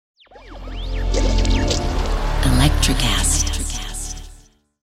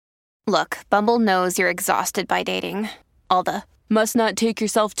Look, Bumble knows you're exhausted by dating. All the must not take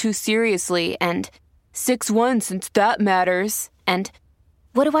yourself too seriously and 6'1" since that matters. And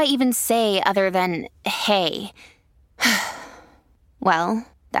what do I even say other than hey? Well,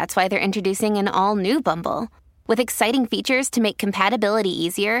 that's why they're introducing an all-new Bumble with exciting features to make compatibility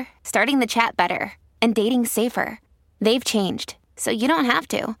easier, starting the chat better, and dating safer. They've changed, so you don't have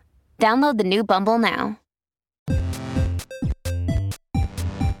to. Download the new Bumble now.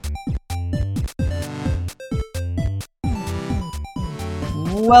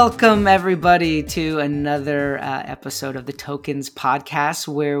 Welcome, everybody, to another episode of the Tokens podcast,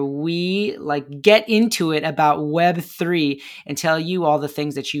 where we get into it about Web3 and tell you all the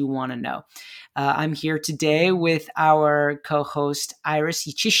things that you want to know. I'm here today with our co-host Iris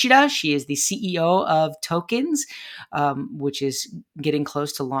Ichishida. She is the CEO of Tokens, which is getting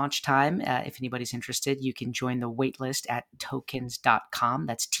close to launch time. If anybody's interested, you can join the waitlist at tokens.com.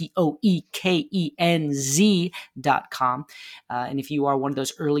 That's TOEKENZ.com. And if you are one of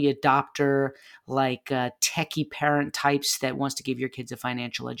those early adopter, techie parent types that wants to give your kids a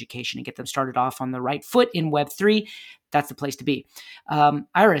financial education and get them started off on the right foot in Web3, that's the place to be.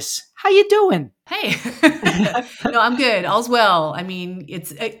 Iris, how you doing? Hey, no, I'm good. All's well. I mean,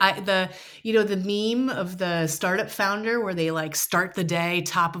 it's the meme of the startup founder where they start the day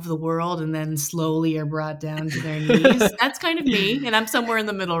top of the world and then slowly are brought down to their knees. That's kind of me, and I'm somewhere in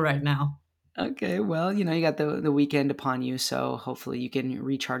the middle right now. Okay, well, you got the weekend upon you, so hopefully you can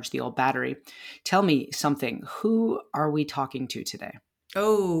recharge the old battery. Tell me something. Who are we talking to today?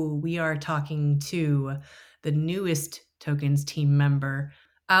 Oh, we are talking to the newest Tokens team member,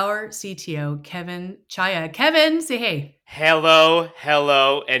 our CTO, Kevin Chaja. Kevin, say hey. Hello,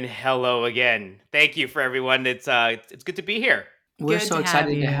 and hello again. Thank you for everyone. It's good to be here. We're Good so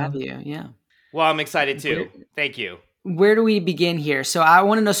excited to have you. Yeah. Well, I'm excited too. Thank you. Where do we begin here? So I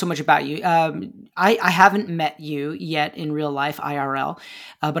want to know so much about you. I haven't met you yet in real life, IRL,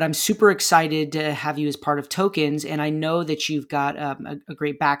 but I'm super excited to have you as part of Tokens. And I know that you've got a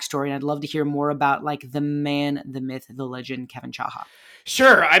great backstory, and I'd love to hear more about the man, the myth, the legend, Kevin Chaja.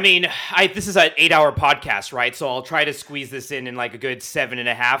 Sure. I mean, this is an 8-hour podcast, right? So I'll try to squeeze this in a good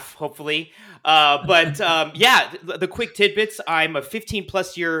 7.5, hopefully. Yeah, the quick tidbits. I'm a 15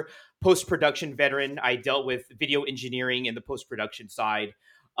 plus year post-production veteran. I dealt with video engineering in the post-production side.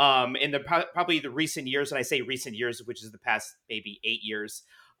 In probably the recent years, and I say recent years, which is the past maybe 8 years,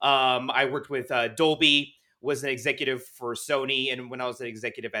 I worked with Dolby, was an executive for Sony. And when I was an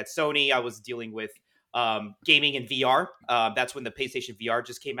executive at Sony, I was dealing with gaming and VR. That's when the PlayStation VR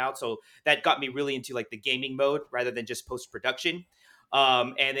just came out. So that got me really into the gaming mode rather than just post-production.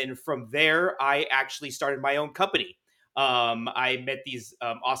 And then from there, I actually started my own company. I met these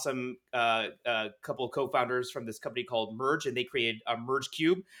awesome couple of co-founders from this company called Merge, and they created a Merge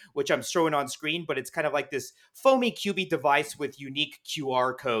Cube, which I'm showing on screen, but it's kind of like this foamy cubey device with unique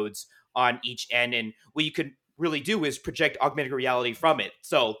QR codes on each end. And what you can really do is project augmented reality from it.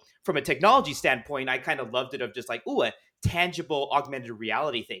 So from a technology standpoint, I kind of loved it of just a tangible augmented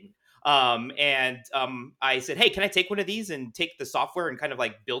reality thing. I said, hey, can I take one of these and take the software and kind of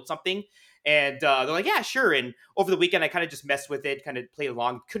build something? And they're like, yeah, sure. And over the weekend, I kind of just messed with it, kind of played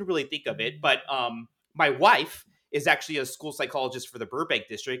along, couldn't really think of it. But my wife is actually a school psychologist for the Burbank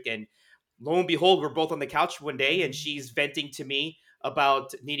district. And lo and behold, we're both on the couch one day and she's venting to me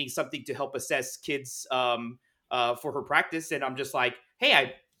about needing something to help assess kids for her practice. And I'm just like,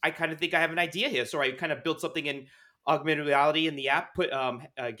 hey, I kind of think I have an idea here. So I kind of built something in augmented reality in the app,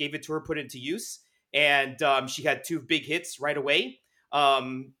 gave it to her, put it into use. And she had 2 big hits right away.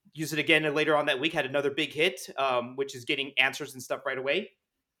 Use it again later on that week, had another big hit, which is getting answers and stuff right away.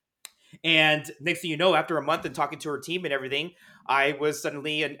 And next thing you know, after a month and talking to her team and everything, I was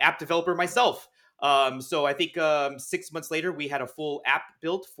suddenly an app developer myself. So I think 6 months later, we had a full app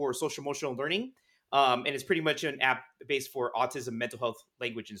built for social emotional learning. And it's pretty much an app based for autism, mental health,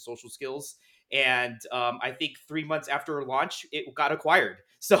 language, and social skills. And I think 3 months after launch, it got acquired.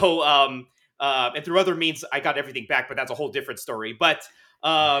 So, and through other means, I got everything back, but that's a whole different story. But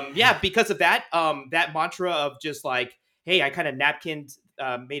yeah, because of that, that mantra of just hey, I kind of napkined,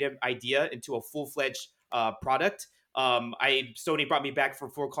 made an idea into a full-fledged product. Sony brought me back for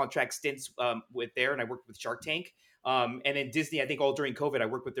 4 contract stints with there, and I worked with Shark Tank. And then Disney, I think all during COVID, I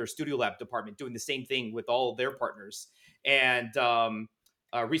worked with their Studio Lab department doing the same thing with all of their partners. And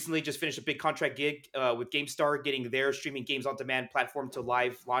recently just finished a big contract gig with GameStar, getting their streaming games on demand platform to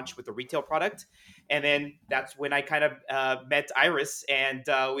live launch with a retail product. And then that's when I kind of met Iris and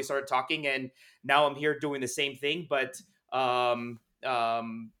we started talking, and now I'm here doing the same thing, but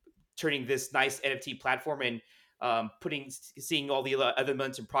turning this nice NFT platform and seeing all the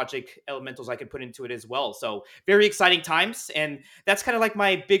elements and project elementals I can put into it as well. So very exciting times. And that's kind of like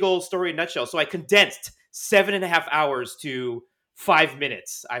my big old story in a nutshell. So I condensed 7.5 hours to 5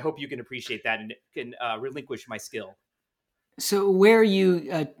 minutes. I hope you can appreciate that and can relinquish my skill. So where are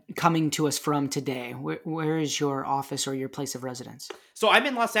you coming to us from today? Where is your office or your place of residence? So I'm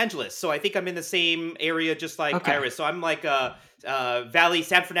in Los Angeles. So I think I'm in the same area, just like Iris. So I'm like a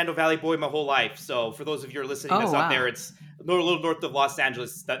San Fernando Valley boy my whole life. So for those of you who are listening that's out there, it's a little north of Los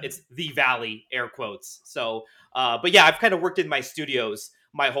Angeles. It's the Valley, air quotes. So, but yeah, I've kind of worked in my studios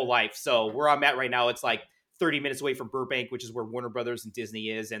my whole life. So where I'm at right now, it's like 30 minutes away from Burbank, which is where Warner Brothers and Disney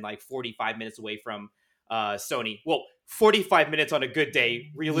is, and like 45 minutes away from Sony. Well, 45 minutes on a good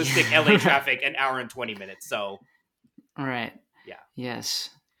day, realistic LA traffic, an hour and 20 minutes. So, all right. Yeah. Yes,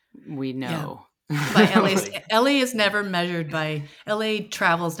 we know. But LA is never measured by LA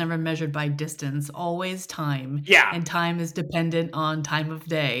travel is never measured by distance, always time. Yeah. And time is dependent on time of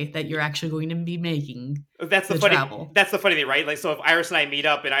day that you're actually going to be making. That's the funny thing, right? Like, so if Iris and I meet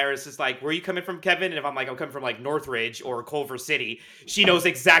up and Iris is like, where are you coming from, Kevin? And if I'm like, I'm coming from like Northridge or Culver City, she knows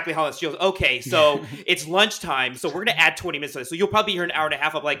exactly how she goes, okay, so it's lunchtime, so we're going to add 20 minutes to this. So you'll probably be here an hour and a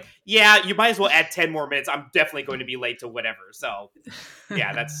half. I'm like, yeah, you might as well add 10 more minutes. I'm definitely going to be late to whatever. So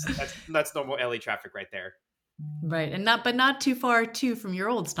yeah, that's normal LA traffic right there. Right. And not too far too from your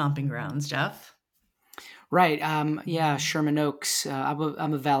old stomping grounds, Jeff. Right. Yeah, Sherman Oaks.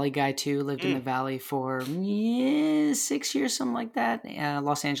 I'm a Valley guy too. Lived in the Valley for 6 years, something like that.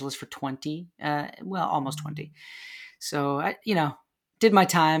 Los Angeles for 20. Well, almost 20. So I, did my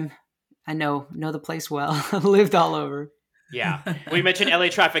time. I know the place well. Lived all over. Yeah. When you mentioned LA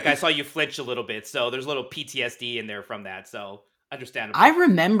traffic, I saw you flinch a little bit. So there's a little PTSD in there from that. So understandable. I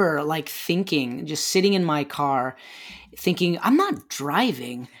remember thinking, just sitting in my car, thinking, I'm not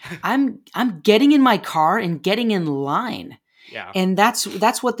driving. I'm getting in my car and getting in line. Yeah. And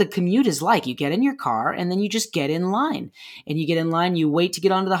that's what the commute is like. You get in your car and then you just get in line. And you get in line, you wait to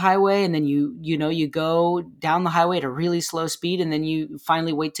get onto the highway, and then you go down the highway at a really slow speed, and then you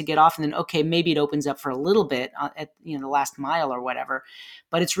finally wait to get off, and then okay, maybe it opens up for a little bit at the last mile or whatever.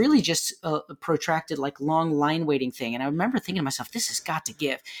 But it's really just a protracted long line waiting thing. And I remember thinking to myself, this has got to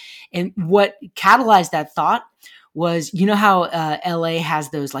give. And what catalyzed that thought was, how LA has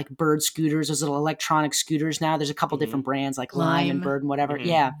those bird scooters, those little electronic scooters now. There's a couple different brands like Lime and Bird and whatever. Mm-hmm.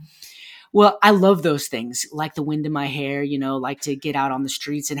 Yeah. Well, I love those things, like the wind in my hair, like to get out on the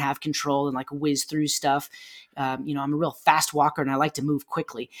streets and have control and whiz through stuff. I'm a real fast walker and I like to move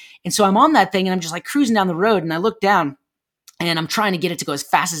quickly. And so I'm on that thing and I'm just cruising down the road, and I look down and I'm trying to get it to go as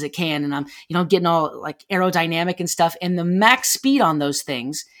fast as it can. And I'm, getting all aerodynamic and stuff. And the max speed on those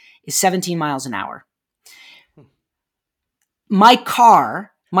things is 17 miles an hour. My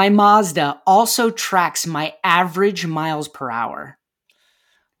car, my Mazda, also tracks my average miles per hour.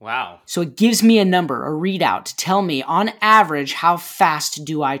 Wow. So it gives me a number, a readout to tell me on average how fast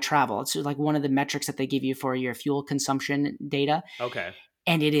do I travel. It's one of the metrics that they give you for your fuel consumption data. Okay.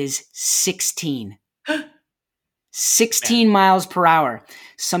 And it is 16. 16 miles per hour.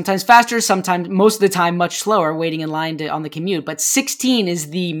 Sometimes faster, sometimes, most of the time, much slower, waiting in line on the commute. But 16 is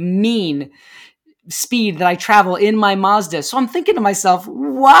the mean speed that I travel in my Mazda. So I'm thinking to myself,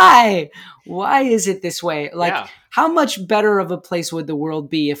 why is it this way? How much better of a place would the world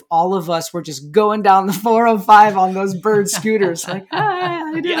be if all of us were just going down the 405 on those bird scooters?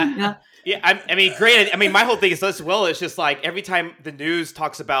 Yeah. I mean, great. I mean, my whole thing is as well. It's just every time the news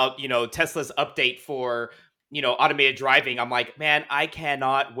talks about, Tesla's update for, automated driving, I'm like, man, I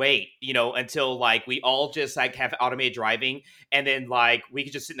cannot wait, until we all just have automated driving, and then we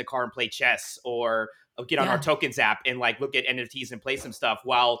could just sit in the car and play chess or get on our tokens app and look at NFTs and play some stuff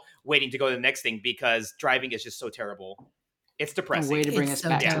while waiting to go to the next thing, because driving is just so terrible. It's depressing. A way to bring us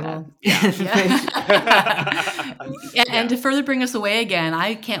back terrible. to that. Yeah. And to further bring us away again,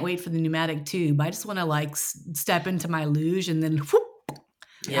 I can't wait for the pneumatic tube. I just want to step into my luge and then whoop,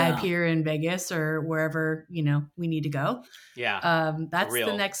 I appear in Vegas or wherever, we need to go. Yeah. That's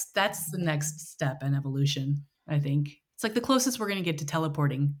the next step in evolution, I think. It's the closest we're going to get to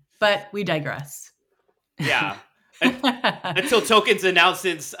teleporting, but we digress. Yeah. Until Tokens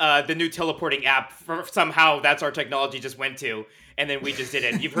announces the new teleporting app, somehow that's our technology just went to, and then we just did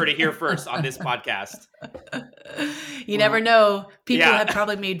it. You've heard it here first on this podcast. You never know. People have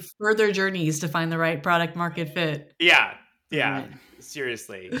probably made further journeys to find the right product market fit. Yeah. Right.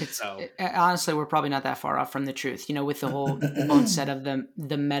 Seriously. Honestly, we're probably not that far off from the truth. With the whole onset of the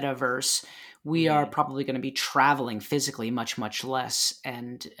metaverse, we are probably going to be traveling physically much, much less,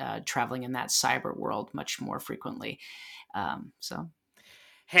 and traveling in that cyber world much more frequently.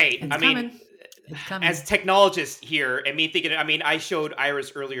 Hey, I mean, It's coming. As technologists here, and me thinking, I mean, I showed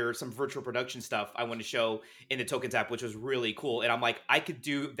Iris earlier some virtual production stuff I want to show in the Tokens app, which was really cool. And I'm like, I could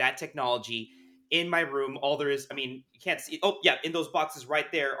do that technology in my room. All there is, I mean, you can't see. Oh, yeah, in those boxes right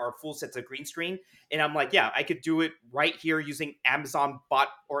there are full sets of green screen. And I'm like, yeah, I could do it right here using Amazon bot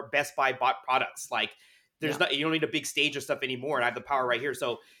or Best Buy bot products. Like, there's not, you don't need a big stage or stuff anymore. And I have the power right here.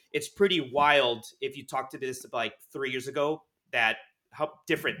 So it's pretty wild if you talk to this like 3 years ago, that how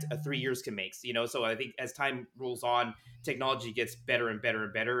different 3 years can make. So I think as time rolls on, technology gets better and better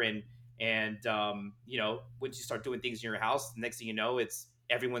and better. And once you start doing things in your house, the next thing you know, it's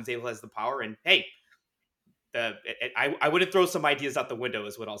everyone's able has the power. And hey, I wouldn't throw some ideas out the window,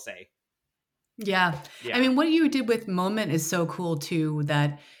 is what I'll say. Yeah. Yeah. I mean, what you did with Moment is so cool too,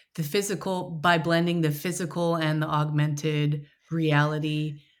 that the physical, by blending the physical and the augmented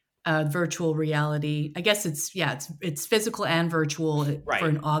reality, virtual reality. I guess it's physical and virtual for Right.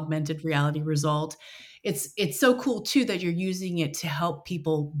 an augmented reality result. It's so cool too that you're using it to help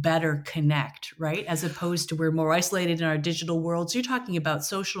people better connect, right? As opposed to we're more isolated in our digital world. So you're talking about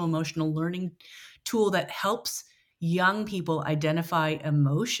social emotional learning tool that helps young people identify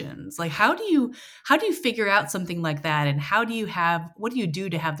emotions. Like how do you figure out something like that, and what do you do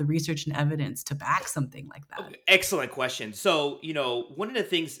to have the research and evidence to back something like that? Okay, excellent question. So, one of the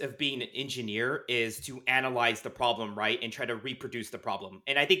things of being an engineer is to analyze the problem, right? And try to reproduce the problem.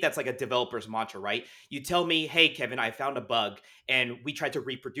 And I think that's like a developer's mantra, right? You tell me, hey, Kevin, I found a bug, and we try to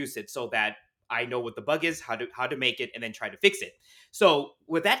reproduce it so that I know what the bug is, how to make it, and then try to fix it. So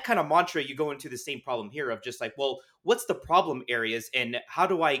with that kind of mantra, you go into the same problem here of just like, well, what's the problem areas, and how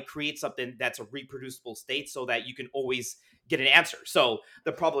do I create something that's a reproducible state so that you can always get an answer? So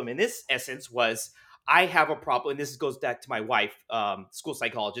the problem in this essence was I have a problem. And this goes back to my wife, school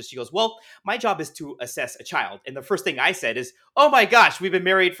psychologist. She goes, well, my job is to assess a child. And the first thing I said is, oh my gosh, we've been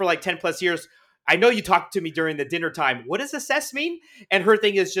married for like 10 plus years. I know you talked to me during the dinner time. What does assess mean? And her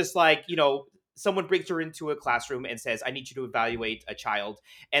thing is just like, someone brings her into a classroom and says, I need you to evaluate a child.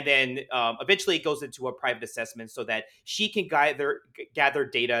 And then eventually it goes into a private assessment so that she can gather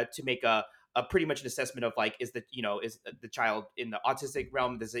data to make a pretty much an assessment of like, is the child in the autistic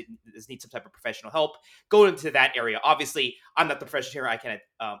realm? Does it need some type of professional help? Go into that area. Obviously, I'm not the professional here. I can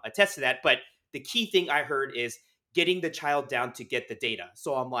attest to that. But the key thing I heard is getting the child down to get the data.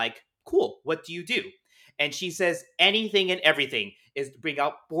 So I'm like, cool, what do you do? And she says anything and everything is to bring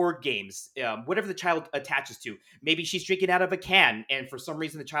out board games, whatever the child attaches to. Maybe she's drinking out of a can, and for some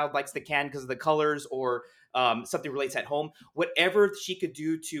reason the child likes the can because of the colors, or something relates at home. Whatever she could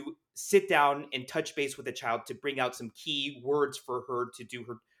do to sit down and touch base with the child to bring out some key words for her to do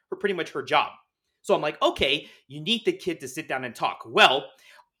her pretty much her job. So I'm like, okay, you need the kid to sit down and talk. Well,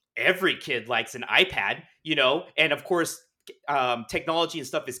 every kid likes an iPad, and of course, technology and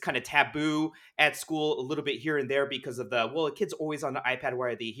stuff is kind of taboo at school a little bit here and there because of the kid's always on the iPad. Why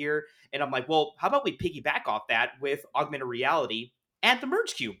are they here? And I'm like, well, how about we piggyback off that with augmented reality and the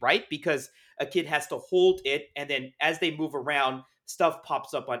merge cube, right? Because a kid has to hold it, and then as they move around, stuff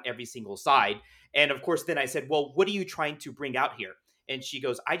pops up on every single side. And of course, then I said, well, what are you trying to bring out here? And she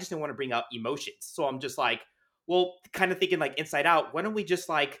goes, I just didn't want to bring out emotions. So I'm just like, well, kind of thinking like Inside Out, why don't we just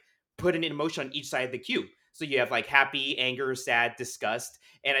like put an emotion on each side of the cube? So you have like happy, anger, sad, disgust.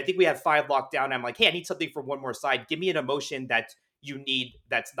 And I think we have 5 locked down. I'm like, hey, I need something from one more side. Give me an emotion that you need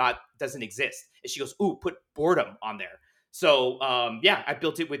doesn't exist. And she goes, ooh, put boredom on there. So I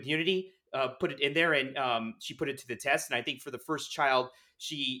built it with Unity, put it in there, and she put it to the test. And I think for the first child,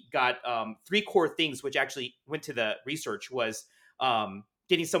 she got 3 core things, which actually went to the research, was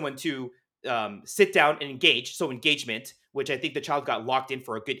getting someone to sit down and engage. So engagement, which I think the child got locked in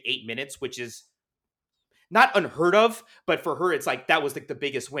for a good 8 minutes, which is not unheard of, but for her, it's like that was like the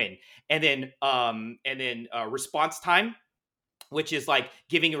biggest win. And then response time, which is like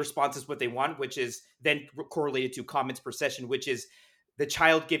giving responses what they want, which is then correlated to comments per session, which is the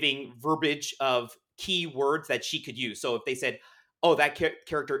child giving verbiage of key words that she could use. So if they said, "Oh, that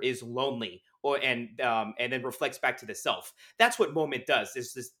character is lonely," and then reflects back to the self. That's what Moment does.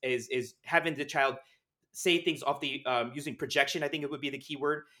 Is having the child say things off the using projection. I think it would be the key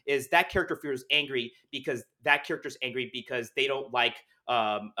word. Is that character feels angry because that character's angry because they don't like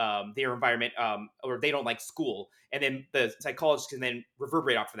their environment, or they don't like school, and then the psychologist can then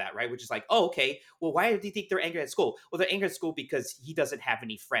reverberate off of that, right? Which is like, oh, okay, well, why do you think they're angry at school? Well, they're angry at school because he doesn't have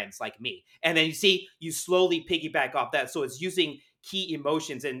any friends like me. And then you slowly piggyback off that. So it's using key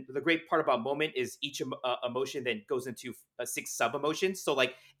emotions, and the great part about Moment is each emotion then goes into 6 sub emotions. So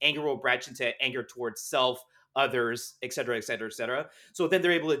like anger will branch into anger towards self, others, et cetera, et cetera, et cetera. So then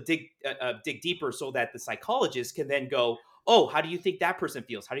they're able to dig deeper, so that the psychologist can then go, oh, how do you think that person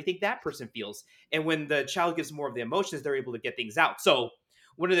feels? How do you think that person feels? And when the child gives more of the emotions, they're able to get things out. So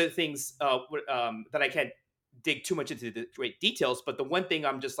one of the things that I can't dig too much into the great details, but the one thing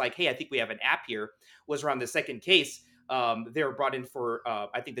I'm just like, hey, I think we have an app here, was around the second case. They were brought in for,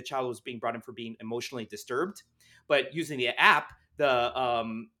 I think the child was being brought in for being emotionally disturbed, but using the app,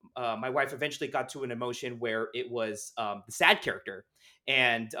 my wife eventually got to an emotion where it was the sad character,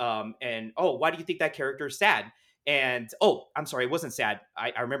 and oh, why do you think that character is sad? And oh, I'm sorry, it wasn't sad.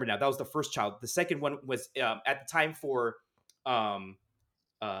 I remember now. That was the first child. The second one was at the time for um,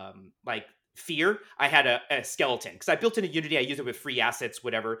 like fear. I had a skeleton because I built in a Unity. I use it with free assets,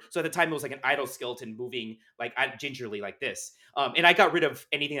 whatever. So at the time, it was like an idle skeleton moving like gingerly like this. And I got rid of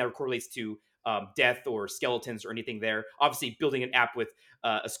anything that correlates to death or skeletons or anything there. Obviously, building an app with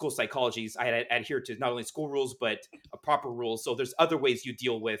a school psychologies, I had adhered to not only school rules but proper rules. So there's other ways you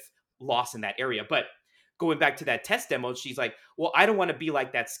deal with loss in that area. But going back to that test demo, she's like, well, I don't want to be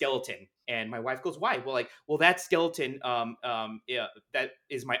like that skeleton. And my wife goes, why? Well, like, well, that skeleton, yeah, that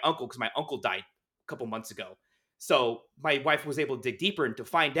is my uncle, because my uncle died a couple months ago. So my wife was able to dig deeper and to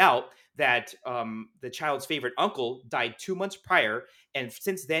find out that the child's favorite uncle died 2 months prior. And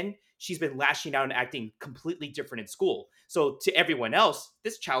since then, she's been lashing out and acting completely different in school. So to everyone else,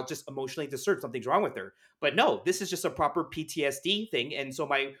 this child just emotionally disturbed. Something's wrong with her. But no, this is just a proper PTSD thing. And so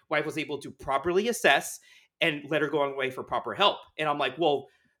my wife was able to properly assess and let her go on the way for proper help. And I'm like, well,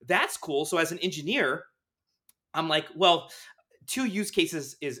 that's cool. So as an engineer, I'm like, well, 2 use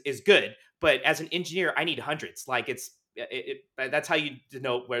cases is good, but as an engineer, I need hundreds. Like that's how you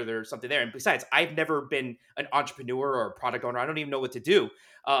know whether there's something there. And besides, I've never been an entrepreneur or a product owner. I don't even know what to do.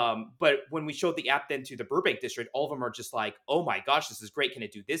 But when we showed the app then to the Burbank district, all of them are just like, oh my gosh, this is great. Can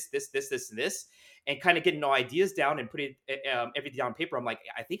it do this, and this? And kind of getting all ideas down and putting everything down on paper. I'm like,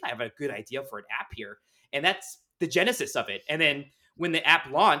 I think I have a good idea for an app here. And that's the genesis of it. And then when the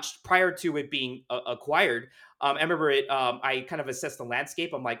app launched, prior to it being acquired, I remember it. I kind of assessed the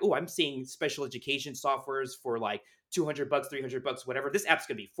landscape. I'm like, oh, I'm seeing special education softwares for like $200, $300, whatever. This app's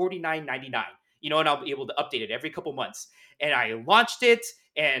gonna be $49.99. And I'll be able to update it every couple months. And I launched it,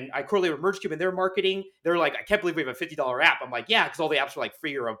 and I correlated with MergeCube and their marketing. They're like, I can't believe we have a $50 app. I'm like, yeah, because all the apps are like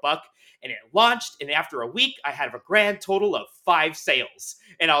free or a buck. And it launched, and after a week, I had a grand total of 5 sales.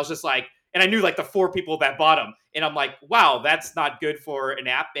 And I was just like, and I knew like the 4 people that bought them. And I'm like, wow, that's not good for an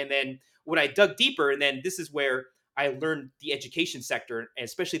app. And then when I dug deeper, and then this is where I learned the education sector, and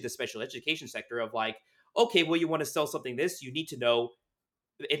especially the special education sector, of like, okay, well, you want to sell something this, you need to know,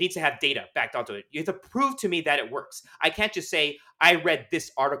 it needs to have data backed onto it. You have to prove to me that it works. I can't just say, I read this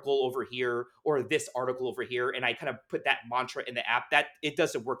article over here or this article over here, and I kind of put that mantra in the app. That it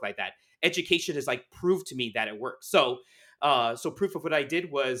doesn't work like that. Education is like, prove to me that it works. So proof of what I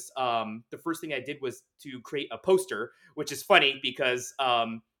did was, the first thing I did was to create a poster, which is funny because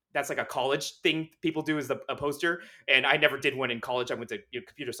that's like a college thing people do, is a poster. And I never did one in college. I went to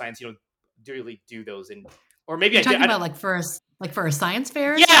computer science. You don't really do those. Or maybe You're I talking did. about like for a science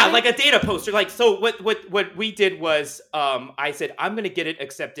fair? Or Yeah, something? like a data poster. Like, so what we did was, I said, I'm going to get it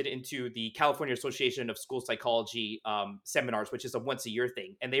accepted into the California Association of School Psychology seminars, which is a once a year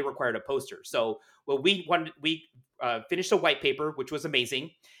thing, and they required a poster. So what we wanted, we finished a white paper, which was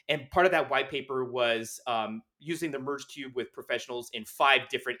amazing, and part of that white paper was using the MergeCube with professionals in 5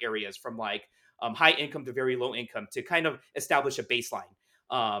 different areas, from like high income to very low income, to kind of establish a baseline.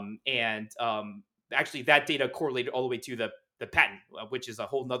 Actually, that data correlated all the way to the patent, which is a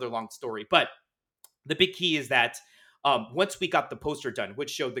whole nother long story. But the big key is that once we got the poster done, which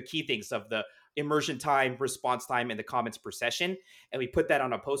showed the key things of the immersion time, response time, and the comments per session, and we put that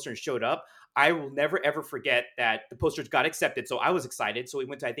on a poster and showed up, I will never, ever forget that the poster got accepted. So I was excited. So we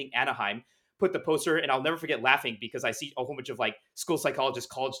went to, I think, Anaheim, put the poster, and I'll never forget laughing because I see a whole bunch of like school psychologist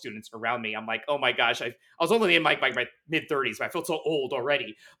college students around me. I'm like, oh my gosh, I was only in my mid 30s, but I felt so old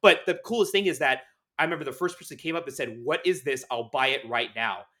already. But the coolest thing is that I remember the first person came up and said, what is this? I'll buy it right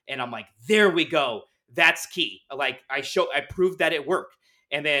now. And I'm like, there we go. That's key. Like I proved that it worked.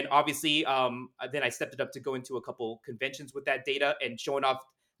 And then obviously, then I stepped it up to go into a couple conventions with that data and showing off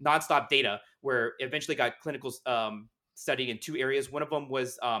nonstop data, where eventually got clinical study in 2 areas. One of them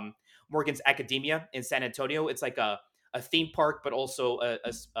was Morgan's Academia in San Antonio. It's like a theme park, but also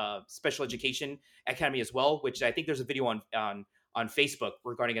a special education academy as well, which I think there's a video on Facebook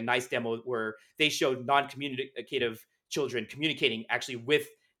regarding a nice demo where they showed non-communicative children communicating actually with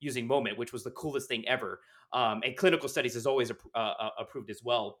using Moment, which was the coolest thing ever. And clinical studies is always approved as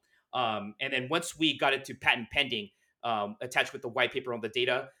well. And then once we got it to patent pending, attached with the white paper on the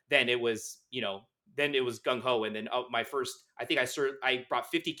data, then it was, then it was gung ho. And then I think I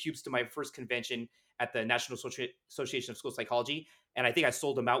brought 50 cubes to my first convention at the National Association of School Psychology, and I think I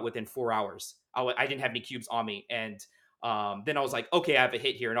sold them out within 4 hours. I didn't have any cubes on me, and then I was like, okay, I have a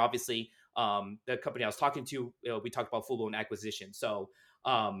hit here. And obviously, the company I was talking to, we talked about full blown acquisition. So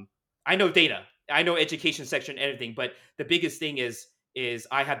I know data, I know education section, and everything, but the biggest thing is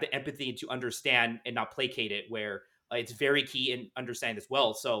I have the empathy to understand and not placate it, where it's very key in understand as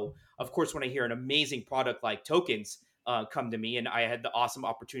well. So of course, when I hear an amazing product like tokens come to me, and I had the awesome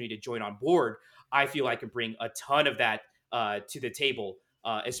opportunity to join on board, I feel I can bring a ton of that to the table,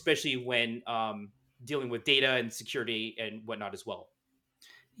 especially when dealing with data and security and whatnot as well.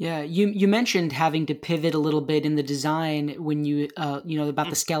 Yeah, you mentioned having to pivot a little bit in the design when about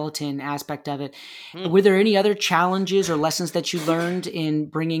the skeleton aspect of it. Mm. Were there any other challenges or lessons that you learned in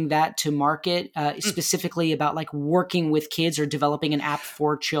bringing that to market, specifically about like working with kids or developing an app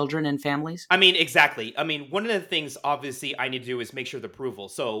for children and families? I mean, exactly. I mean, one of the things obviously I need to do is make sure the approval.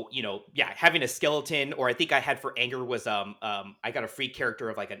 So, yeah, having a skeleton, or I think I had for anger was I got a free character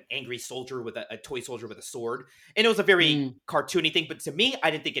of like an angry soldier with a toy soldier with a sword. And it was a very Mm, cartoony thing, but to me, I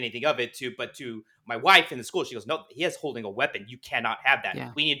didn't think anything of it but to my wife in the school, she goes, "No, he is holding a weapon. You cannot have that.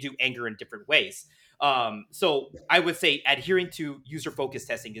 yeah. We need to do anger in different ways." So I would say adhering to user focused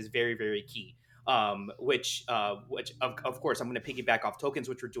testing is very, very key. Which of course I'm going to piggyback off tokens,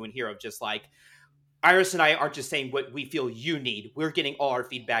 which we're doing here, of just like Iris and I aren't just saying what we feel you need. We're getting all our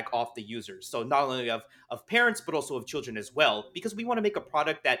feedback off the users. So not only of parents, but also of children as well, because we want to make a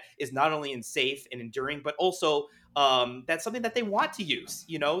product that is not only in safe and enduring, but also that's something that they want to use,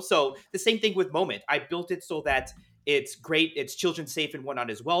 So the same thing with Moment. I built it so that it's great, it's children safe and whatnot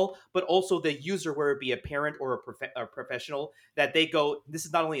as well, but also the user, whether it be a parent or a professional, that they go, this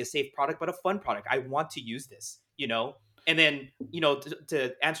is not only a safe product, but a fun product. I want to use this. And then,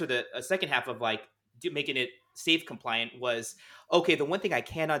 to answer the second half of like, making it safe compliant was okay. The one thing I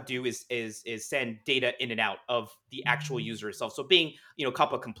cannot do is send data in and out of the actual user itself. So being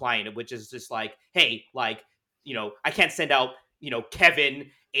COPPA compliant, which is just like, hey, like, I can't send out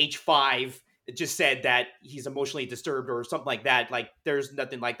Kevin H5 just said that he's emotionally disturbed or something like that. Like there's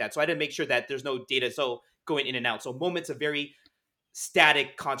nothing like that. So I didn't make sure that there's no data so going in and out. So Moment's a very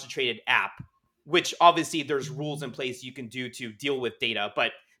static, concentrated app, which obviously there's rules in place you can do to deal with data.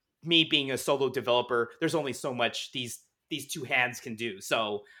 But me being a solo developer, there's only so much these two hands can do.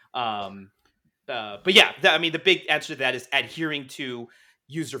 So, but yeah, I mean, the big answer to that is adhering to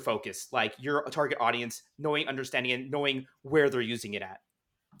user focus, like your target audience, knowing, understanding, and knowing where they're using it at.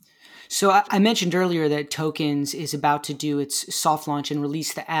 So I mentioned earlier that Tokens is about to do its soft launch and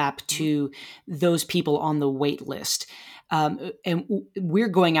release the app to those people on the wait list. And we're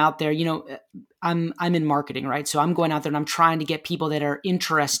going out there, I'm in marketing, right? So I'm going out there and I'm trying to get people that are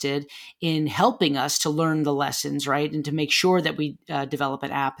interested in helping us to learn the lessons, right? And to make sure that we develop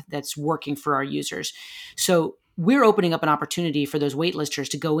an app that's working for our users. So we're opening up an opportunity for those waitlisters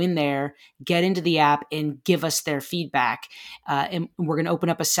to go in there, get into the app, and give us their feedback. And we're going to open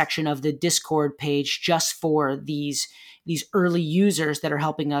up a section of the Discord page just for these early users that are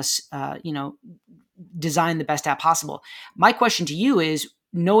helping us, design the best app possible. My question to you is,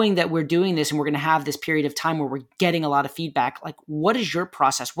 knowing that we're doing this and we're going to have this period of time where we're getting a lot of feedback, like what is your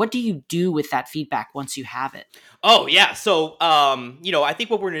process? What do you do with that feedback once you have it? Oh yeah. So, I think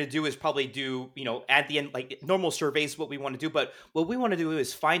what we're going to do is probably do, at the end, like normal surveys, what we want to do, but what we want to do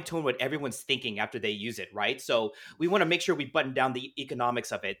is fine tune what everyone's thinking after they use it. Right. So we want to make sure we button down the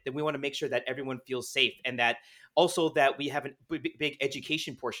economics of it. Then we want to make sure that everyone feels safe, and that also that we have a big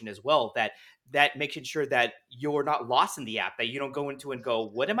education portion as well, that making sure that you're not lost in the app, that you don't go into and go,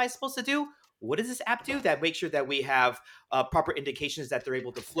 what am I supposed to do? What does this app do? That make sure that we have proper indications that they're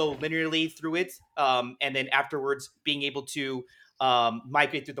able to flow linearly through it, and then afterwards being able to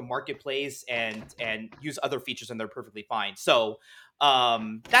migrate through the marketplace and use other features, and they're perfectly fine. So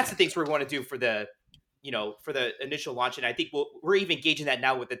that's the things we want to do for the for the initial launch. And I think we're even gauging that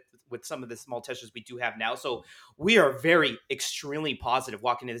now with some of the small testers we do have now. So we are very extremely positive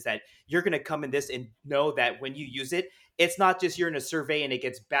walking in, is that you're going to come in this and know that when you use it, it's not just you're in a survey and it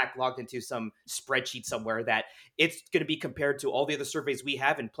gets backlogged into some spreadsheet somewhere, that it's going to be compared to all the other surveys we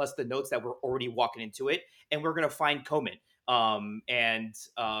have, and plus the notes that we're already walking into it. And we're going to find Komen.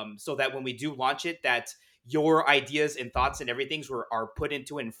 So that when we do launch it, that your ideas and thoughts and everything are put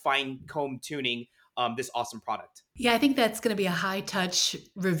into it, and fine comb tuning this awesome product. Yeah, I think that's going to be a high touch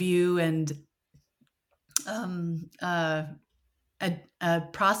review and a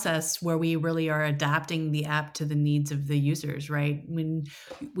process where we really are adapting the app to the needs of the users, right?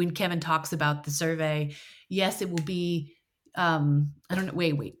 When Kevin talks about the survey, yes, it will be I don't know.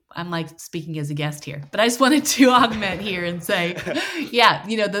 Wait. I'm like speaking as a guest here, but I just wanted to augment here and say, yeah,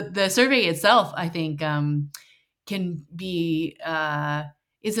 the survey itself, I think, can be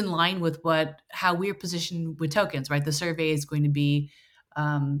is in line with how we're positioned with tokens, right? The survey is going to be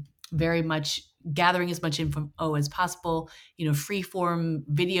very much gathering as much info as possible. Free form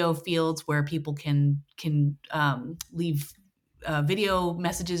video fields where people can leave video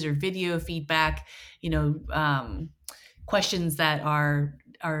messages or video feedback. Questions that are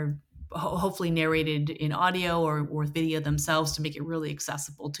hopefully narrated in audio or video themselves to make it really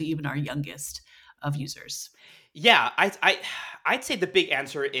accessible to even our youngest of users. Yeah, I'd say the big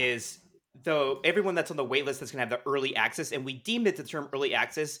answer is though everyone that's on the wait list that's gonna have the early access, and we deemed it the term early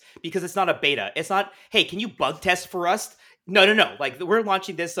access because it's not a beta. It's not, hey, can you bug test for us? No. Like we're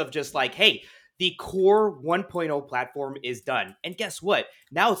launching this of just like, hey, the core 1.0 platform is done. And guess what?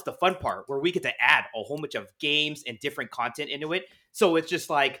 Now it's the fun part where we get to add a whole bunch of games and different content into it. So it's just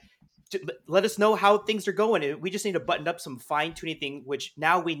like, let us know how things are going. And we just need to button up some fine tuning thing, which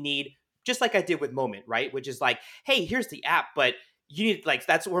now we need, just like I did with Moment, right? Which is like, hey, here's the app, but you need, like,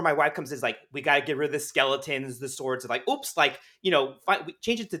 that's where my wife comes in, is like, we got to get rid of the skeletons, the swords, and like, oops, like, we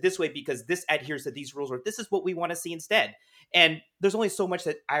change it to this way because this adheres to these rules, or this is what we want to see instead. And there's only so much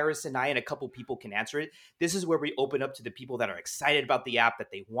that Iris and I and a couple people can answer it. This is where we open up to the people that are excited about the app,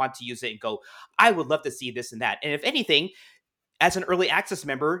 that they want to use it and go, I would love to see this and that. And if anything, as an early access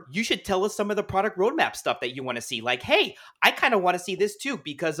member, you should tell us some of the product roadmap stuff that you want to see. Like, hey, I kind of want to see this too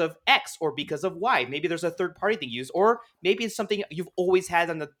because of X or because of Y. Maybe there's a third party thing used, or maybe it's something you've always had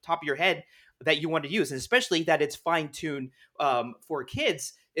on the top of your head that you want to use. And especially that it's fine tuned for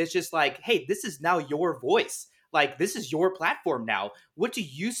kids. It's just like, hey, this is now your voice. Like, this is your platform now. What do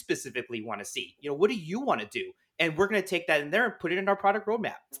you specifically want to see? What do you want to do? And we're going to take that in there and put it in our product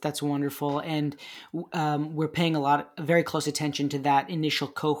roadmap. That's wonderful. And we're paying very close attention to that initial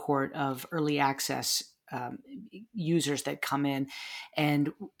cohort of early access users that come in,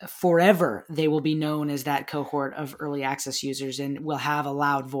 and forever they will be known as that cohort of early access users, and will have a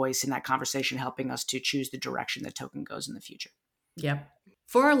loud voice in that conversation, helping us to choose the direction the token goes in the future. Yep.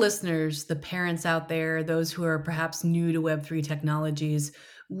 For our listeners, the parents out there, those who are perhaps new to Web3 technologies,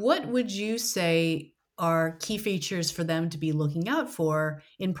 what would you say are key features for them to be looking out for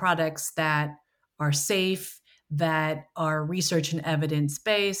in products that are safe, that are research and evidence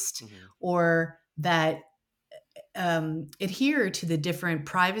based, or that adhere to the different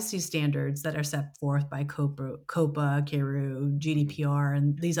privacy standards that are set forth by COPA, CARU, GDPR,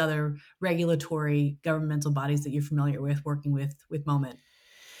 and these other regulatory governmental bodies that you're familiar with working with Moment?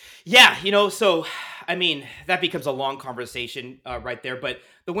 Yeah, so I mean, that becomes a long conversation right there. But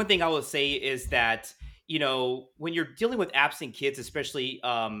the one thing I will say is that, when you're dealing with apps and kids, especially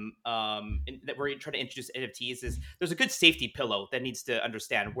that where you try to introduce NFTs, is there's a good safety pillow that needs to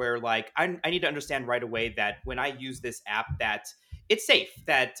understand where, like, I need to understand right away that when I use this app, that it's safe,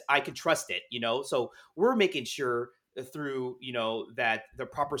 that I can trust it, So we're making sure through, that the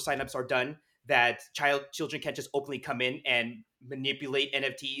proper signups are done, that children can't just openly come in and manipulate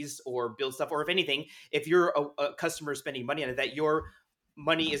NFTs or build stuff, or if anything, if you're a customer spending money on it, that your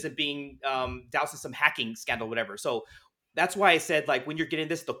money isn't being doused in some hacking scandal, whatever. So that's why I said, like, when you're getting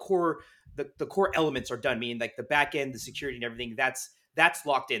this, the core elements are done, meaning like the back end, the security and everything, that's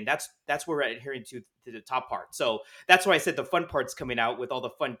locked in. That's where we're adhering to the top part. So that's why I said the fun part's coming out with all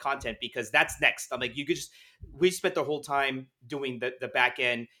the fun content, because that's next. I'm like, we spent the whole time doing the back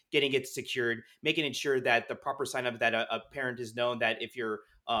end, getting it secured, making sure that the proper sign up, that a parent is known, that if you're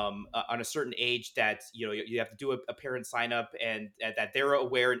on a certain age, that you have to do a parent sign up, and that they're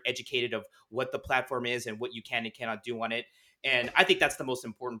aware and educated of what the platform is and what you can and cannot do on it. And I think that's the most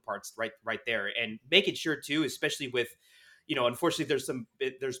important parts right there. And making sure too, especially with, unfortunately,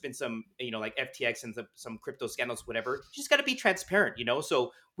 there's been some, like FTX and some crypto scandals, whatever. You just got to be transparent,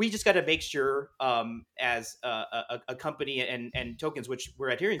 So we just got to make sure, as a company and tokens, which we're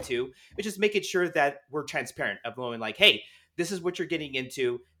adhering to, it's just making sure that we're transparent of knowing, like, hey, this is what you're getting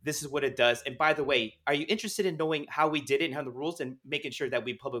into. This is what it does. And by the way, are you interested in knowing how we did it and how the rules, and making sure that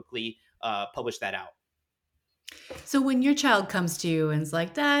we publicly publish that out? So when your child comes to you and is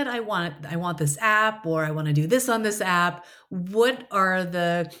like, Dad, I want this app, or I want to do this on this app, what are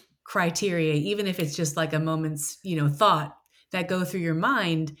the criteria, even if it's just like a moment's, thought that go through your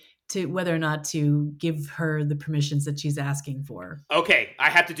mind to whether or not to give her the permissions that she's asking for? Okay, I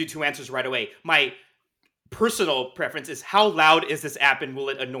have to do two answers right away. My personal preference is how loud is this app and will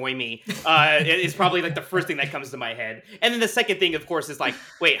it annoy me? Is probably like the first thing that comes to my head. And then the second thing, of course, is like,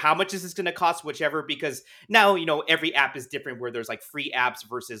 wait, how much is this going to cost? Whichever, because now, every app is different where there's like free apps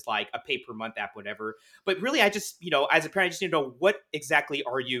versus like a pay per month app, whatever. But really, I just, as a parent, I just need to know what exactly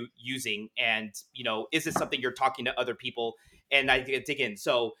are you using? And, is this something you're talking to other people? And I dig in.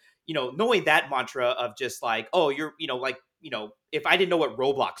 So, knowing that mantra of just like, oh, you're, if I didn't know what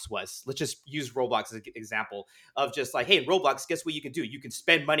Roblox was, let's just use Roblox as an example of just like, hey, in Roblox, guess what you can do? You can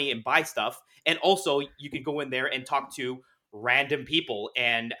spend money and buy stuff. And also you can go in there and talk to random people.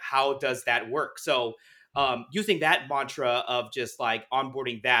 And how does that work? So using that mantra of just like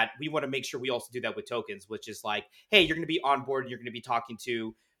onboarding that, we want to make sure we also do that with tokens, which is like, hey, you're going to be on board. You're going to be talking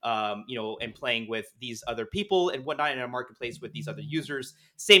to and playing with these other people and whatnot in a marketplace with these other users.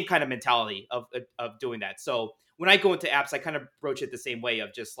 Same kind of mentality of doing that. So when I go into apps, I kind of broach it the same way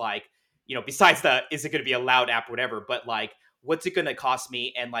of just like, besides the, is it going to be a loud app, whatever, but like, what's it going to cost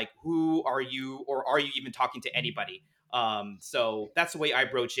me? And like, who are you, or are you even talking to anybody? So that's the way I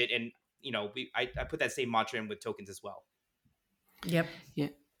broach it. And, I put that same mantra in with tokens as well. Yep. Yeah.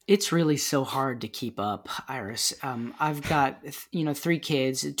 It's really so hard to keep up, Iris. I've got, 3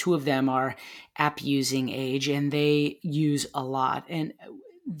 kids. 2 of them are app using age, and they use a lot. And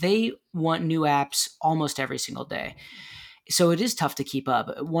they want new apps almost every single day. So it is tough to keep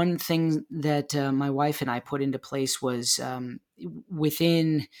up. One thing that my wife and I put into place was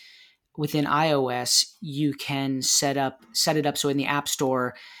within iOS, you can set it up so in the App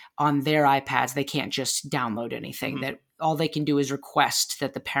Store on their iPads, they can't just download anything. Mm-hmm. That all they can do is request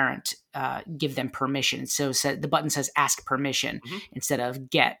that the parent give them permission. So the button says ask permission Mm-hmm. instead of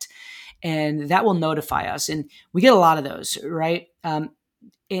get. And that will notify us. And we get a lot of those, right?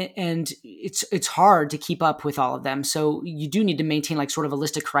 And it's hard to keep up with all of them. So you do need to maintain like sort of a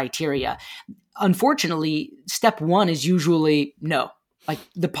list of criteria. Unfortunately, step 1 is usually no. Like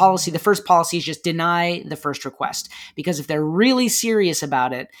the first policy is just deny the first request, because if they're really serious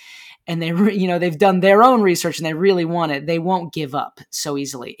about it and they've done their own research and they really want it, they won't give up so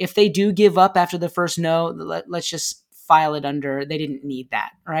easily. If they do give up after the first no, let's just file it under they didn't need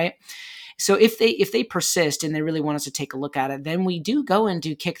that, right? So if they persist and they really want us to take a look at it, then we do go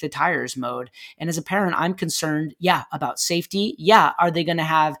into kick the tires mode. And as a parent, I'm concerned, about safety. Are they going to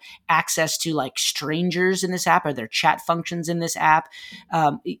have access to like strangers in this app? Are there chat functions in this app?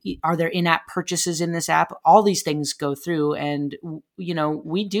 Are there in-app purchases in this app? All these things go through, and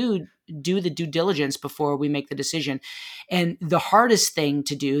we do the due diligence before we make the decision. And the hardest thing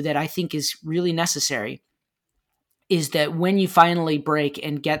to do that I think is really necessary is that when you finally break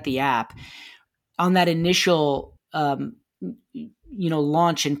and get the app, on that initial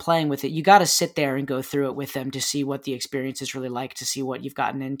launch and playing with it, you got to sit there and go through it with them to see what the experience is really like, to see what you've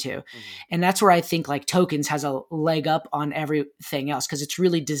gotten into. Mm-hmm. And that's where I think like tokens has a leg up on everything else, because it's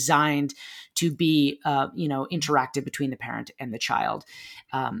really designed to be interactive between the parent and the child.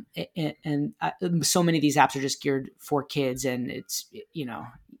 So many of these apps are just geared for kids, and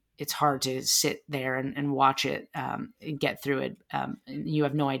it's hard to sit there and watch it and get through it. And you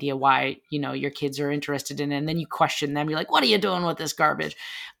have no idea why, your kids are interested in it. And then you question them. You're like, what are you doing with this garbage?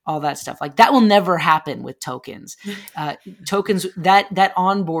 All that stuff. Like that will never happen with tokens. Tokens, that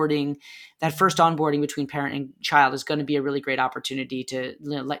onboarding, that first onboarding between parent and child is going to be a really great opportunity to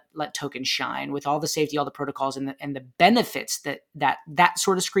let tokens shine with all the safety, all the protocols, and the benefits that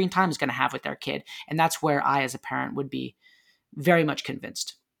sort of screen time is going to have with their kid. And that's where I, as a parent, would be very much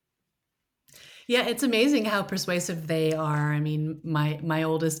convinced. Yeah, it's amazing how persuasive they are. I mean, my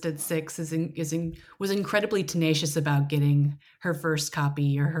oldest at 6 was incredibly tenacious about getting her first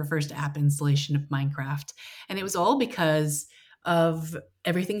copy or her first app installation of Minecraft, and it was all because of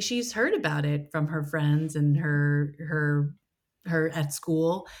everything she's heard about it from her friends and her at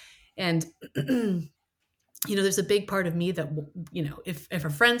school. And there's a big part of me that if her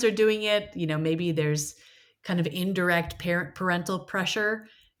friends are doing it, maybe there's kind of indirect parental pressure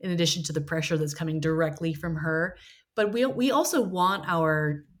in addition to the pressure that's coming directly from her. But we also want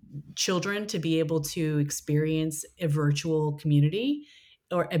our children to be able to experience a virtual community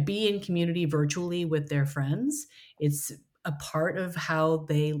or be in community virtually with their friends. It's a part of how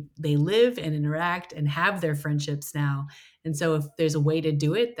they live and interact and have their friendships now. And so if there's a way to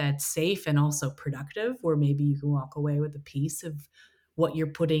do it that's safe and also productive, where maybe you can walk away with a piece of what you're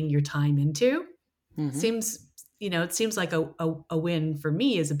putting your time into, it seems like a win for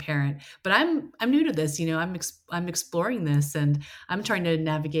me as a parent. But I'm new to this. I'm exploring this, and I'm trying to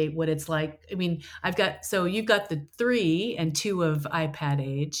navigate what it's like. I mean, you've got the 3 and 2 of iPad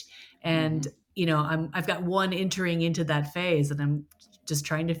age, and I've got one entering into that phase, and I'm just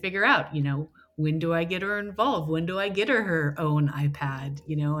trying to figure out when do I get her involved? When do I get her own iPad,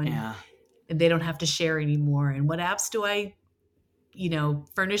 Yeah. and they don't have to share anymore? And what apps do I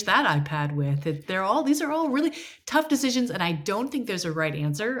furnish that iPad with? These are all really tough decisions. And I don't think there's a right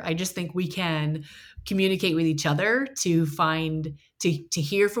answer. I just think we can communicate with each other to to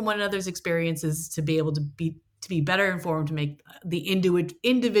hear from one another's experiences, to be able to be better informed, to make the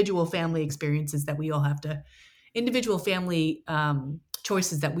individual family experiences that we all have to, individual family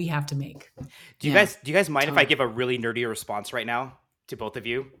choices that we have to make. Do you guys mind if I give a really nerdy response right now to both of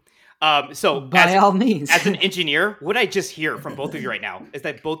you? So By all means. as an engineer, what I just hear from both of you right now is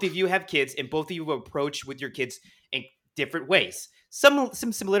that both of you have kids and both of you approach with your kids in different ways. Some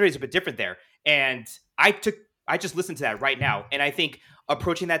similarities, but different there. And I just listened to that right now, and I think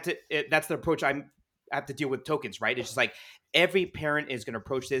approaching that's the approach I have to deal with tokens, right? It's just like every parent is going to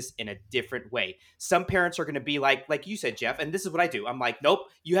approach this in a different way. Some parents are going to be like you said, Jeff, and this is what I do. I'm like, nope,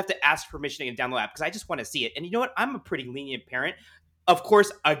 you have to ask permission and download the app because I just want to see it. And you know what? I'm a pretty lenient parent. Of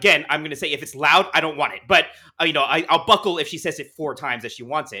course, again, I'm going to say if it's loud, I don't want it. But, I'll buckle if she says it 4 times that she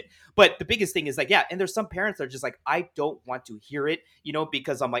wants it. But the biggest thing is like, yeah, and there's some parents that are just like, I don't want to hear it,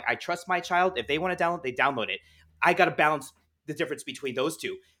 because I'm like, I trust my child. If they want to download, they download it. I got to balance the difference between those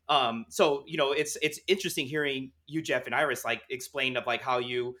two. So, it's interesting hearing you, Jeff, and Iris, like, explain of like how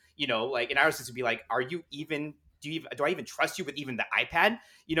you, like, and Iris is to be like, are you even, do I even trust you with even the iPad?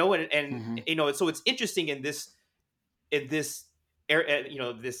 So it's interesting in this this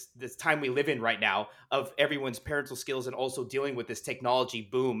time we live in right now of everyone's parental skills and also dealing with this technology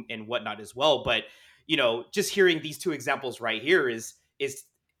boom and whatnot as well. But, just hearing these 2 examples right here is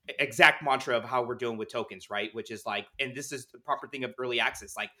exact mantra of how we're dealing with tokens, right? Which is like, and this is the proper thing of early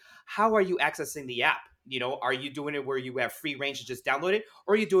access. Like, how are you accessing the app? Are you doing it where you have free range to just download it?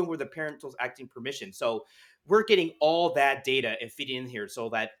 Or are you doing where the parental's acting permission? So we're getting all that data and feeding in here so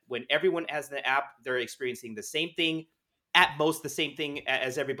that when everyone has the app, they're experiencing the same thing, at most the same thing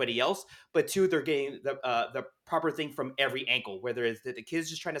as everybody else, but 2, they're getting the proper thing from every angle, whether it's the kid's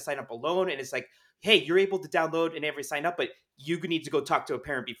just trying to sign up alone and it's like, hey, you're able to download and every sign up, but you need to go talk to a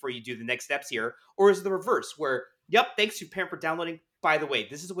parent before you do the next steps here. Or is it the reverse where, yep, thanks to parent for downloading. By the way,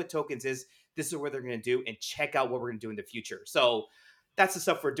 this is what tokens is. This is what they're going to do, and check out what we're going to do in the future. So that's the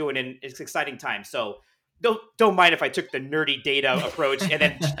stuff we're doing, and it's exciting time. So don't mind if I took the nerdy data approach and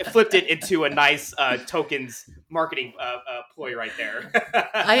then flipped it into a nice tokens marketing ploy right there.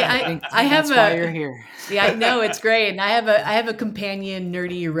 I have why you're here. Yeah, I know, it's great, and I have a companion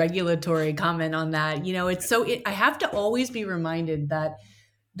nerdy regulatory comment on that. I have to always be reminded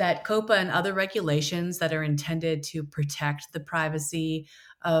that COPA and other regulations that are intended to protect the privacy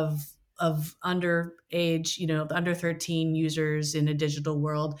of underage, the under 13 users in a digital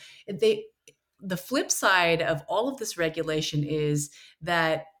world, the flip side of all of this regulation is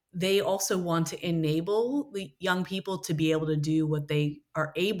that they also want to enable the young people to be able to do what they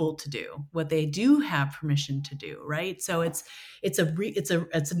are able to do, what they do have permission to do, right? So it's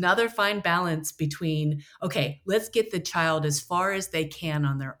another fine balance between, okay, let's get the child as far as they can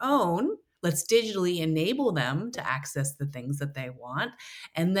on their own. Let's digitally enable them to access the things that they want.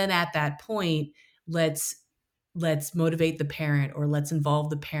 And then at that point, let's motivate the parent, or let's involve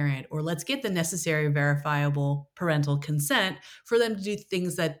the parent, or let's get the necessary verifiable parental consent for them to do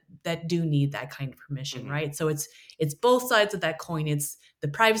things that do need that kind of permission, mm-hmm. right? So it's both sides of that coin. It's the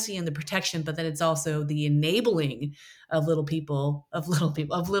privacy and the protection, but then it's also the enabling of young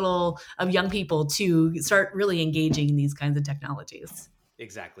people to start really engaging in these kinds of technologies.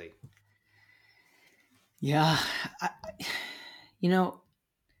 Exactly. Yeah. I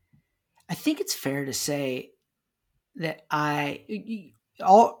think it's fair to say that I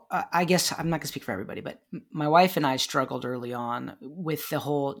guess I'm not going to speak for everybody, but my wife and I struggled early on with the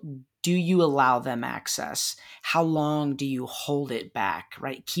whole, do you allow them access? How long do you hold it back,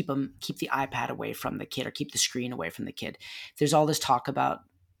 right? Keep the iPad away from the kid, or keep the screen away from the kid. There's all this talk about,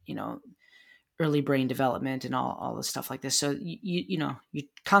 early brain development and all this stuff like this. So, you're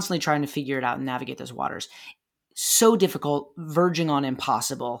constantly trying to figure it out and navigate those waters. So difficult, verging on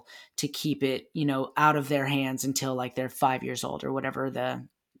impossible to keep it, out of their hands until like they're 5 years old or whatever the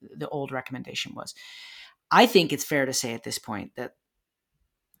old recommendation was. I think it's fair to say at this point that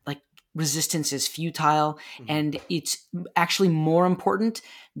like resistance is futile, mm-hmm. and it's actually more important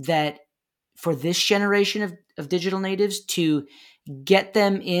that for this generation of digital natives to get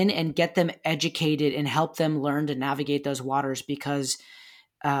them in and get them educated and help them learn to navigate those waters, because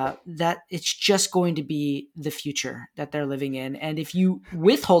that it's just going to be the future that they're living in. And if you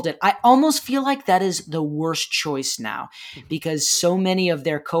withhold it, I almost feel like that is the worst choice now, because so many of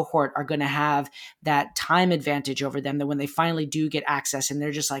their cohort are going to have that time advantage over them, that when they finally do get access and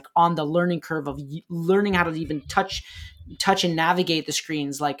they're just like on the learning curve of learning how to even touch and navigate the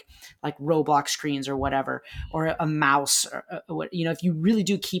screens, like Roblox screens or whatever, or a mouse, or if you really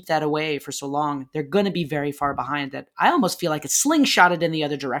do keep that away for so long, they're going to be very far behind. That I almost feel like it's slingshotted in the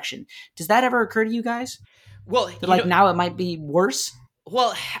other direction. Does that ever occur to you guys? Well, that now it might be worse.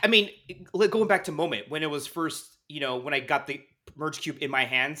 Well, I mean, going back to Moment, when it was first, when I got the Merge Cube in my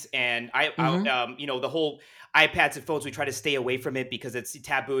hands, and I the whole iPads and phones, we try to stay away from it because it's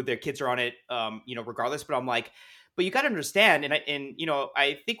taboo. Their kids are on it, regardless. But I'm like, but you got to understand, and I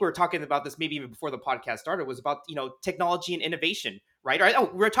think we were talking about this maybe even before the podcast started, was about technology and innovation, right?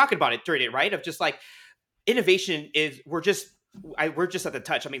 We were talking about it during it, right? Of just like innovation is we're just at the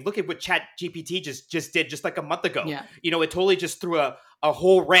touch. I mean, look at what Chat GPT just did just like a month ago. Yeah. It totally just threw a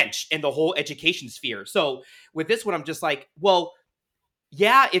whole wrench in the whole education sphere. So with this one, I'm just like, well,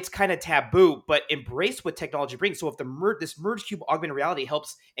 yeah, it's kind of taboo, but embrace what technology brings. So if this Merge Cube augmented reality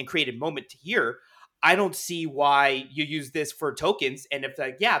helps and create a moment here, I don't see why you use this for tokens. And if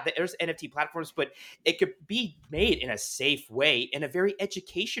there's NFT platforms, but it could be made in a safe way, in a very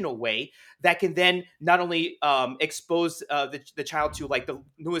educational way that can then not only expose the child to like the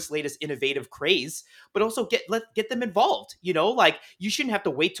newest, latest innovative craze, but also get them involved. Like you shouldn't have to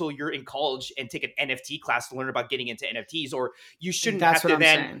wait till you're in college and take an NFT class to learn about getting into NFTs, or you shouldn't have to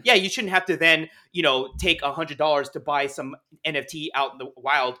then, you shouldn't have to then, take $100 to buy some NFT out in the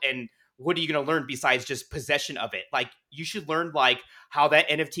wild. And what are you going to learn besides just possession of it? Like you should learn like how that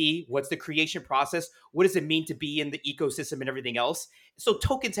NFT, what's the creation process? What does it mean to be in the ecosystem and everything else? So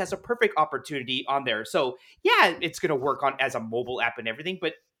tokens has a perfect opportunity on there. So yeah, it's going to work on as a mobile app and everything,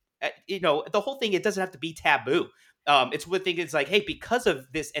 but the whole thing, it doesn't have to be taboo. It's one thing. It's like, hey, because of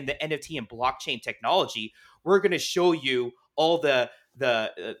this and the NFT and blockchain technology, we're going to show you all we're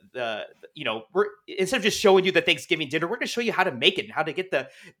instead of just showing you the Thanksgiving dinner, we're going to show you how to make it and how to get the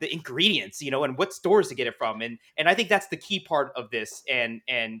ingredients, and what stores to get it from. And I think that's the key part of this. And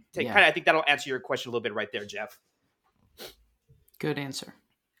I think that'll answer your question a little bit right there, Jeff. Good answer.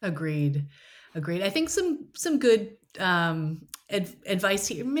 Agreed. I think some good advice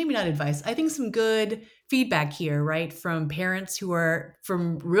here, maybe not advice. I think some good feedback here, right? From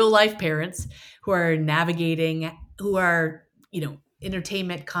real life parents who are navigating, who are,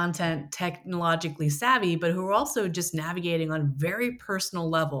 entertainment content technologically savvy, but who are also just navigating on a very personal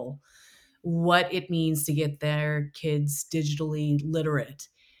level what it means to get their kids digitally literate.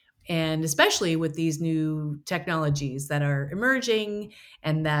 And especially with these new technologies that are emerging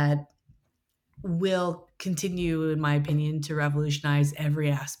and that will continue, in my opinion, to revolutionize every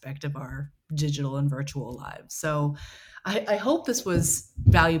aspect of our digital and virtual lives. So I hope this was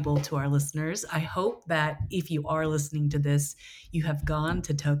valuable to our listeners. I hope that if you are listening to this, you have gone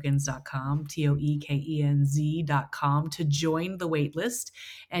to tokens.com, TOEKENZ.com, to join the waitlist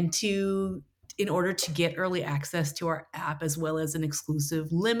and in order to get early access to our app, as well as an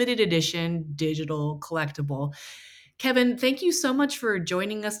exclusive limited edition digital collectible. Kevin, thank you so much for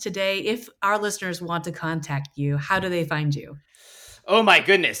joining us today. If our listeners want to contact you, how do they find you? Oh my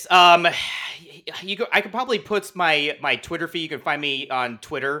goodness. I could probably put my Twitter feed. You can find me on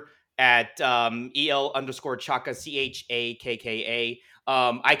Twitter at EL_Chaka, CHAKKA.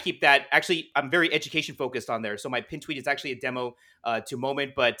 I keep that. Actually, I'm very education focused on there. So my pin tweet is actually a demo to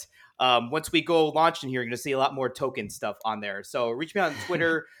Moment. But once we go launch in here, you're going to see a lot more token stuff on there. So reach me on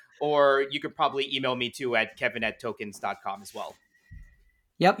Twitter, or you could probably email me too at kevin@tokens.com as well.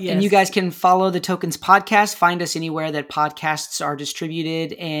 Yep. Yes. And you guys can follow the Tokens podcast. Find us anywhere that podcasts are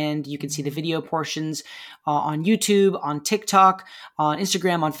distributed. And you can see the video portions on YouTube, on TikTok, on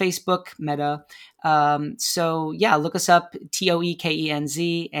Instagram, on Facebook, Meta. So yeah, look us up,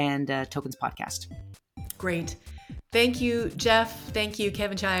 TOEKENZ and Tokens podcast. Great. Thank you, Jeff. Thank you,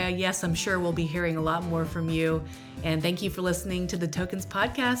 Kevin Chaja. Yes, I'm sure we'll be hearing a lot more from you. And thank you for listening to the Tokens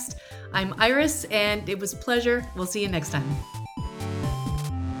podcast. I'm Iris, and it was a pleasure. We'll see you next time.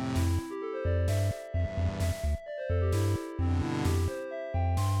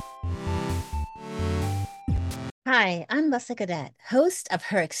 Hi, I'm Lessa Gadet, host of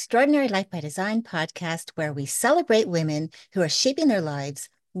Her Extraordinary Life by Design podcast, where we celebrate women who are shaping their lives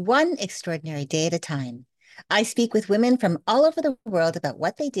one extraordinary day at a time. I speak with women from all over the world about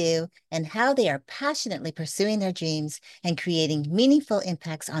what they do and how they are passionately pursuing their dreams and creating meaningful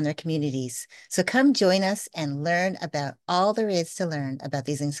impacts on their communities. So come join us and learn about all there is to learn about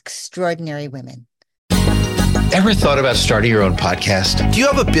these extraordinary women. Ever thought about starting your own podcast? Do you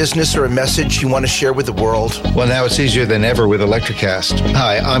have a business or a message you want to share with the world? Well, now it's easier than ever with Electricast.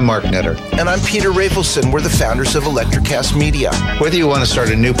 Hi, I'm Mark Netter. And I'm Peter Rafelson. We're the founders of Electricast Media. Whether you want to start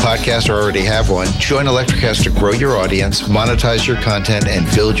a new podcast or already have one, join Electricast to grow your audience, monetize your content, and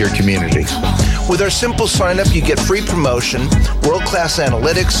build your community. With our simple sign-up, you get free promotion, world-class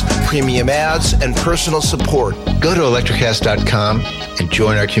analytics, premium ads, and personal support. Go to electricast.com and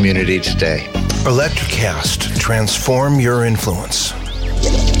join our community today. Electricast. Transform your influence.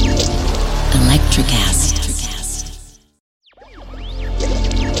 Electricast.